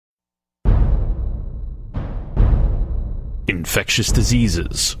infectious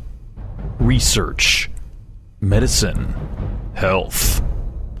diseases, research, medicine, health.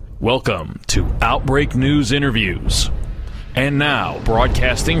 Welcome to Outbreak News Interviews. And now,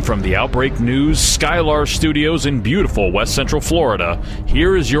 broadcasting from the Outbreak News Skylar Studios in beautiful West Central Florida,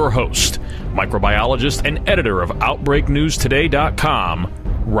 here is your host, microbiologist and editor of OutbreakNewsToday.com,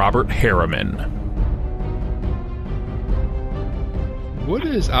 Robert Harriman. What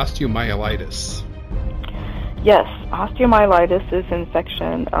is osteomyelitis? Yes, osteomyelitis is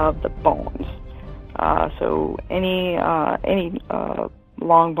infection of the bones. So any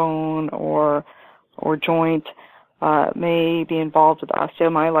long bone or joint may be involved with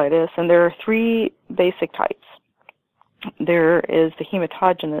osteomyelitis, and there are three basic types. There is the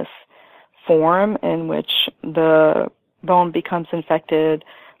hematogenous form, in which the bone becomes infected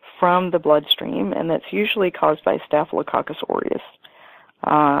from the bloodstream, and that's usually caused by Staphylococcus aureus.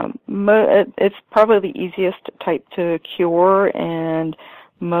 It's probably the easiest type to cure, and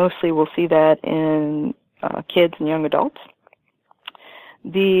mostly we'll see that in kids and young adults.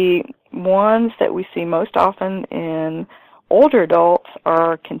 The ones that we see most often in older adults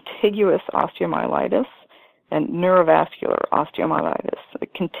are contiguous osteomyelitis and neurovascular osteomyelitis. The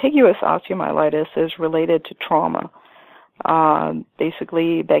contiguous osteomyelitis is related to trauma,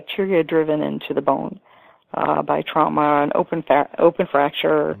 basically bacteria driven into the bone by trauma, an open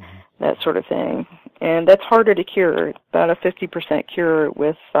fracture, that sort of thing. And that's harder to cure, about a 50% cure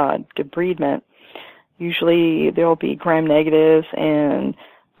with debridement. Usually there will be gram-negatives and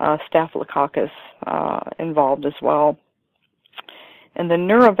Staphylococcus involved as well. And the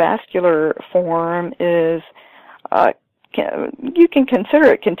neurovascular form is, you can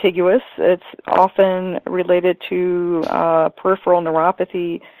consider it contiguous. It's often related to peripheral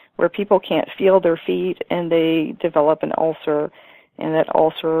neuropathy, where people can't feel their feet and they develop an ulcer, and that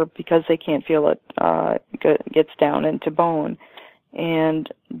ulcer, because they can't feel it, gets down into bone. And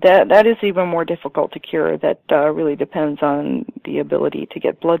that is even more difficult to cure. That really depends on the ability to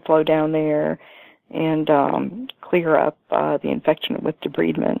get blood flow down there and clear up the infection with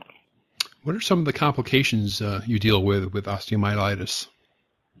debridement. What are some of the complications you deal with osteomyelitis?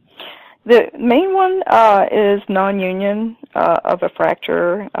 The main one is non-union of a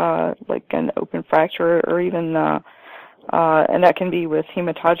fracture, like an open fracture, or even, and that can be with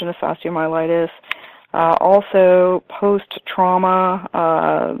hematogenous osteomyelitis. Also,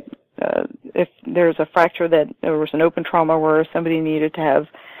 post-trauma, if there's a fracture that there was an open trauma where somebody needed to have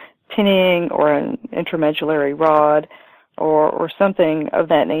pinning or an intramedullary rod or something of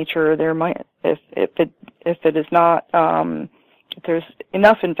that nature, there might, if it is not, if there's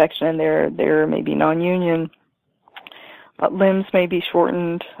enough infection in there, there may be non-union. Limbs may be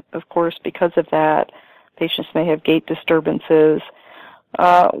shortened, of course, because of that. Patients may have gait disturbances.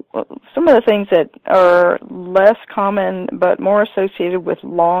 Some of the things that are less common but more associated with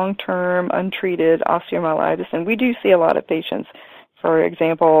long-term untreated osteomyelitis, and we do see a lot of patients, for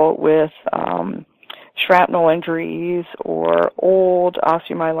example, with shrapnel injuries or old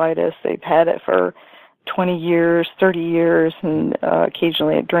osteomyelitis. They've had it for 20 years, 30 years, and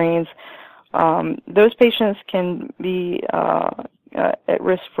occasionally it drains. Those patients can be at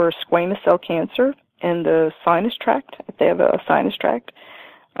risk for squamous cell cancer in the sinus tract, if they have a sinus tract.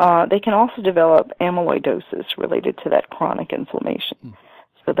 They can also develop amyloidosis related to that chronic inflammation.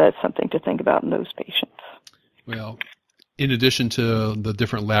 So that's something to think about in those patients. Well, in addition to the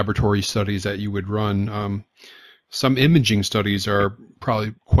different laboratory studies that you would run, some imaging studies are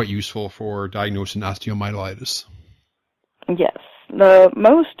probably quite useful for diagnosing osteomyelitis. Yes. The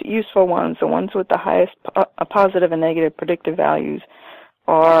most useful ones, the ones with the highest positive and negative predictive values,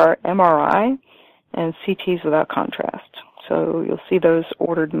 are MRI and CTs without contrast. So you'll see those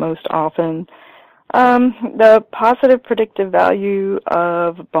ordered most often. The positive predictive value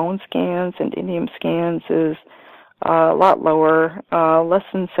of bone scans and indium scans is a lot lower, less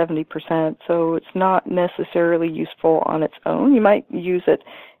than 70%, so it's not necessarily useful on its own. You might use it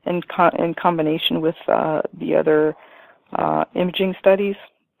in combination with the other imaging studies.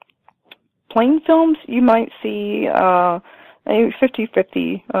 Plain films, you might see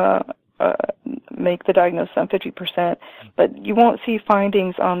 50-50, make the diagnosis on 50%, but you won't see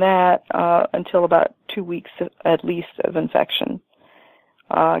findings on that until about 2 weeks at least of infection.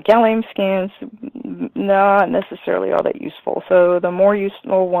 Gallium scans, not necessarily all that useful. So the more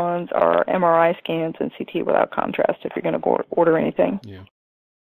useful ones are MRI scans and CT without contrast if you're going to order anything. Yeah.